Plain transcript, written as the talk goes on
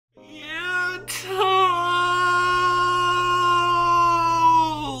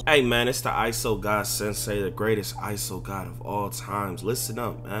Hey man, it's the ISO God Sensei, the greatest ISO God of all times. Listen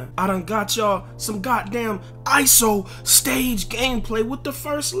up, man. I done got y'all some goddamn ISO stage gameplay with the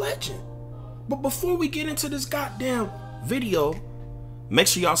first legend. But before we get into this goddamn video, make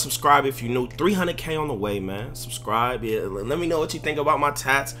sure y'all subscribe if you're new. 300K on the way, man. Subscribe. Yeah, let me know what you think about my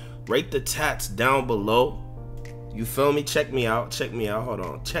tats. Rate the tats down below. You feel me? Check me out. Check me out. Hold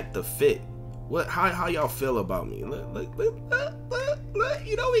on. Check the fit. What? How y'all feel about me? Look.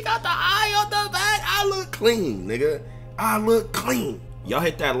 You know we got the eye on the back. I look clean, nigga. I look clean. Y'all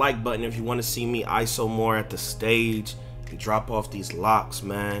hit that like button if you want to see me ISO more at the stage and drop off these locks,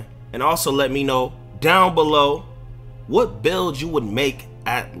 man. And also let me know down below what build you would make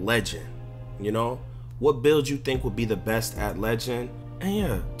at Legend. You know, what build you think would be the best at Legend. And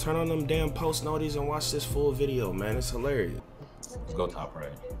yeah, turn on them damn post notices and watch this full video, man. It's hilarious. Let's go top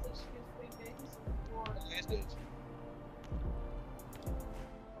right.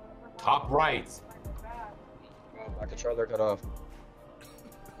 Top right. My controller cut off.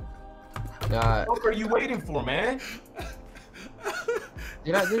 What are you waiting for, man?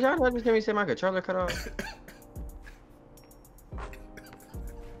 Did y'all not just hear me say my controller cut off?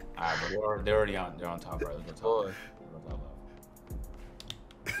 Alright, but they're already on. They're on top right. Let's go top.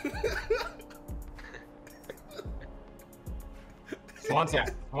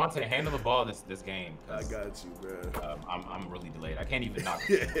 SwantE, handle the ball this game. I got you, bro. I'm really delayed. I can't even knock.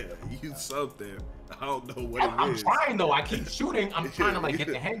 Yeah, you something. I don't know what it is. I'm trying though. I keep shooting. I'm trying to like get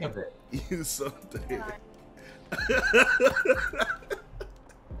the hang of it. You something.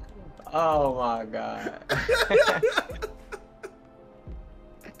 Oh my god.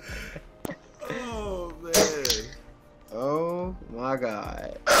 Oh man. Oh my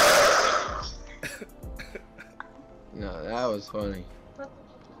god. No, that was funny.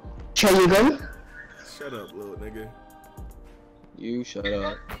 Can you go? Shut up, little nigga. You shut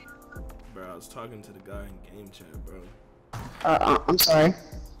up. Bro, I was talking to the guy in game chat, bro. I'm sorry.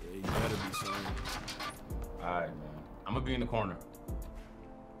 Yeah, you better be sorry. Alright, man. I'm gonna be in the corner.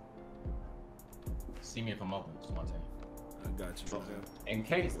 See me if I'm open, SwantE. I got you, okay. In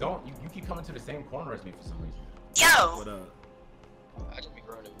case, you keep coming to the same corner as me for some reason. Yo! What up? I just be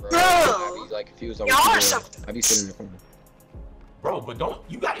running, bro. Bro! I be like confused. I be sitting in the corner. Bro, but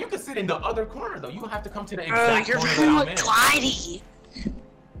you can sit in the other corner though. You don't have to come to the exact You're corner that I'm in. glidey.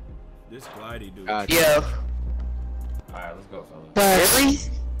 This glidey dude. Yo. Alright, let's go, fellas. Really?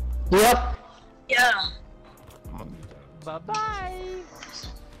 Yep. Yeah. I'm gonna mute that. Bye-bye.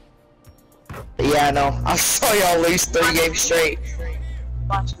 Yeah, I know. I saw y'all lose 3 games straight.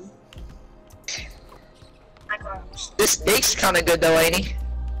 Watch him. This big's kind of good though, ain't he?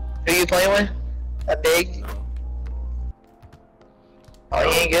 Who you playing with? A big? No. Oh,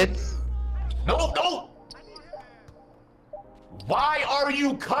 he ain't good? No! Why are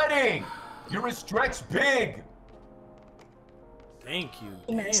you cutting? You're a stretch big. Thank you.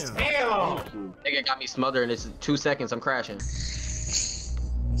 Damn. Nigga got me smothered and it's 2 seconds. I'm crashing.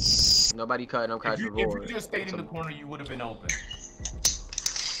 Nobody cut. I'm crashing forward. If you just stayed in the corner, you would have been open.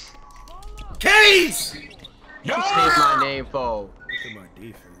 Case! Yo! Change my name, fo. Look at my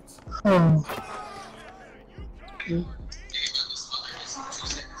defense.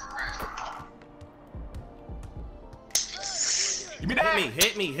 Give me that!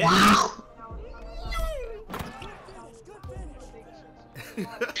 Hit me. Wow.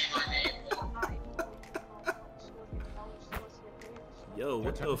 Yo,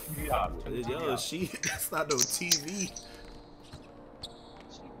 what the f? Yo, that's not no TV.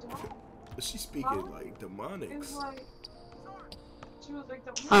 She speaking like demonics.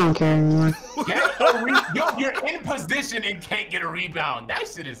 I don't care anymore. Yo, you're in position and can't get a rebound. That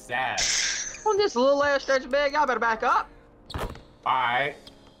shit is sad. On this little ass stretch bag, y'all better back up. Alright.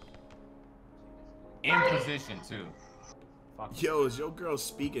 In position too. Fuck. Yo, is your girl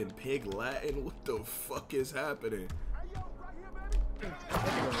speaking pig Latin? What the fuck is happening?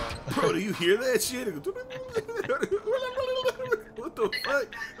 Bro, do you hear that shit? What the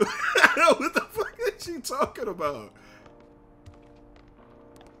fuck? What the fuck is she talking about?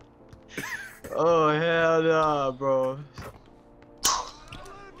 Oh hell nah, bro.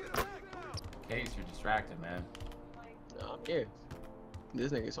 Case, you're distracted, man. Nah, I'm here.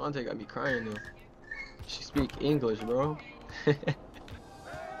 This nigga SwantE got me crying though. She speak English, bro.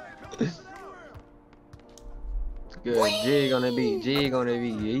 Good. G gonna be.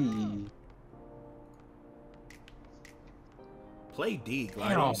 Play D,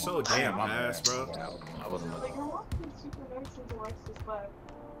 Glidey. You so damn ass, bro. I wasn't looking.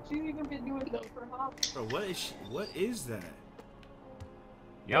 She's even been doing that for half. Bro, what is that?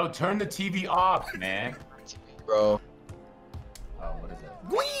 Yo, turn the TV off, man. Bro. Oh, what is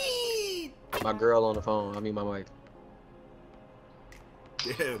that? Whee! My girl on the phone. I mean my wife.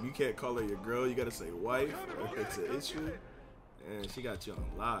 Damn, you can't call her your girl. You gotta say wife. It's an issue. And she got you on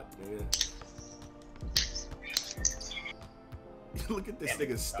lock, nigga. Look at this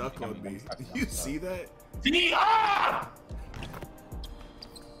nigga stuck on me. You see that? D.R.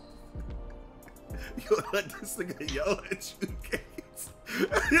 You let this nigga yell at you, Case.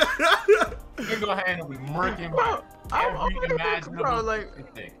 You go ahead and be murking my every imaginable bro, like,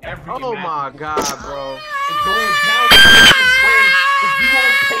 every oh my god, bro. It's going down the screen if you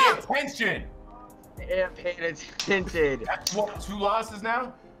won't pay attention. Yeah, paid attention. That's what, 2 losses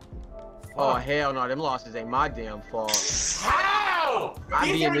now? Oh hell no, them losses ain't my damn fault. How?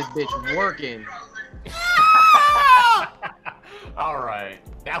 I be in this bitch working. Alright.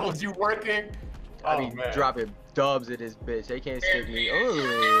 That was you working? I Oh, be man. dropping dubs at this bitch. They can't stick me. Ooh.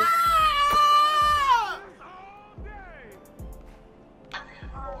 You're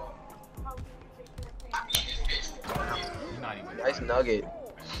not even Nice trying. nugget.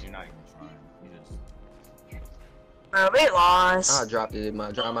 You're not even trying. You just... We lost. I dropped it in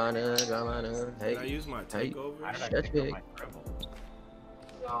my drama. Hey, Can I use my hey. takeover? How did I Shut pick up it. my dribble?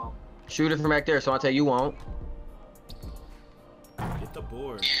 So, Shoot it from back there, so I'll tell you won't. Get the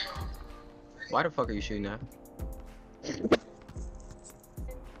board. Why the fuck are you shooting that?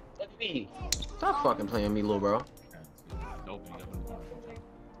 Stop fucking playing me, little bro.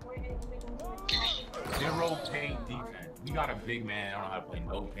 Zero paint defense. We got a big man. I don't know how to play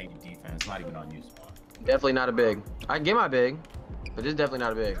no paint defense. It's not even on you, Spawn. Definitely not a big. I can get my big, but this is definitely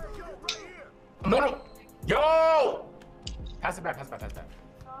not a big. No, no. Yo! Pass it back, pass it back, pass it back.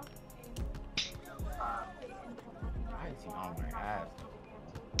 Why is he on my ass?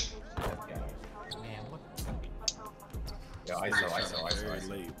 That guy. Man, what? Yo, Very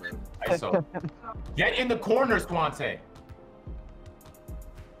late, bro. ISO. Get in the corner, SwantE.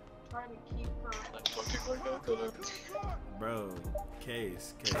 trying to keep her. Bro,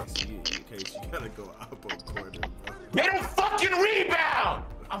 Case, you gotta go up on corner, bro. Get him fucking rebound!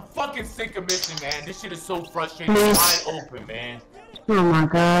 I'm fucking sick of missing, man. This shit is so frustrating. Wide open, man. Oh my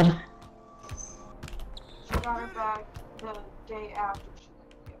god. She got her back the day after she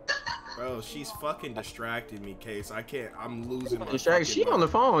didn't get her. Bro, she's fucking distracting me, Case. I can't. I'm losing my Distract. She fucking on the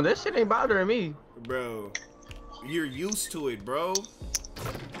mind. phone. That shit ain't bothering me. Bro, you're used to it, bro.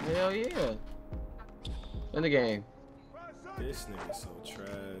 Hell yeah. In the game. This nigga's so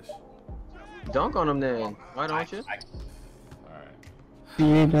trash. Dunk on him then. Why don't you? Alright.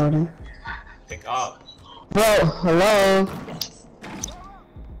 Yeah, daughter. Pick up. Bro, hello.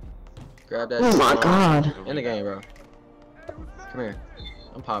 Grab that. Oh my shit. god. In the game, bro. Come here.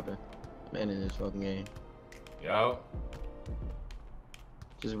 I'm popping. Man in this fucking game. Yo.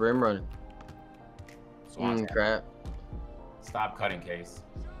 Just rim running. SwantE. Crap. Stop cutting, Case.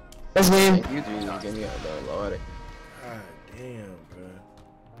 That's me. You do give me a Lord. God damn, bro.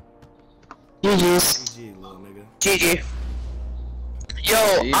 GG's. GG, little nigga. GG. Yo,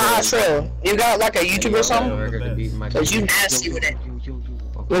 Phil, you got like a YouTube or something? Cause you nasty with it.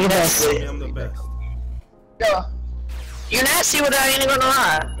 You're the best. Tell me I'm the best. Yo, you nasty with it, I ain't gonna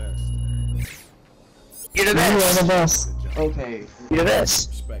lie. You're the You best. are the best. Okay. You're the best.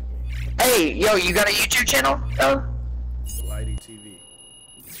 Respect me. Hey, yo, you got a YouTube channel? Though? Lighty TV.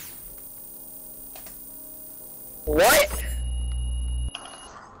 What?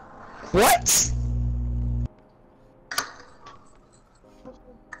 What?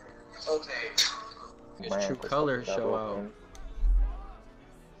 Okay. His true colors show out.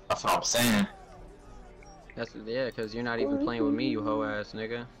 That's what I'm saying. That's yeah, cause you're not even playing with me, you hoe ass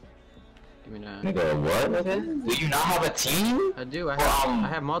nigga. Give me that. Nigga, what, nigga? Do you not have a team? I do. I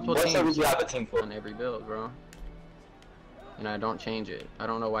have multiple What server teams do you have a team for? on every build, bro. And I don't change it. I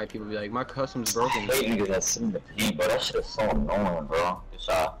don't know why people be like, my custom's broken. I hate niggas that send the team, bro. That shit is so annoying, bro. Good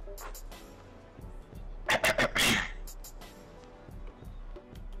shot.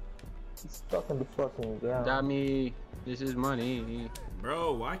 Stuck in the fucking ground. Got me. This is money.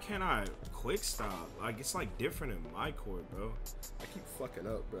 Bro, why can't I quick stop? Like, it's like different in my court, bro. I keep fucking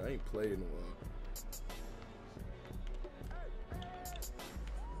up, bro. I ain't played in a while.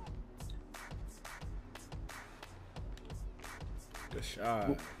 Good shot.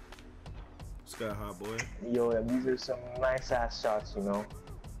 What's good, hot boy? Yo, and these are some nice ass shots, you know.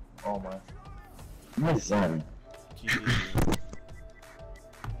 Oh my. Listen. GG.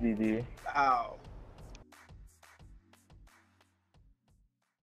 GD. Ow.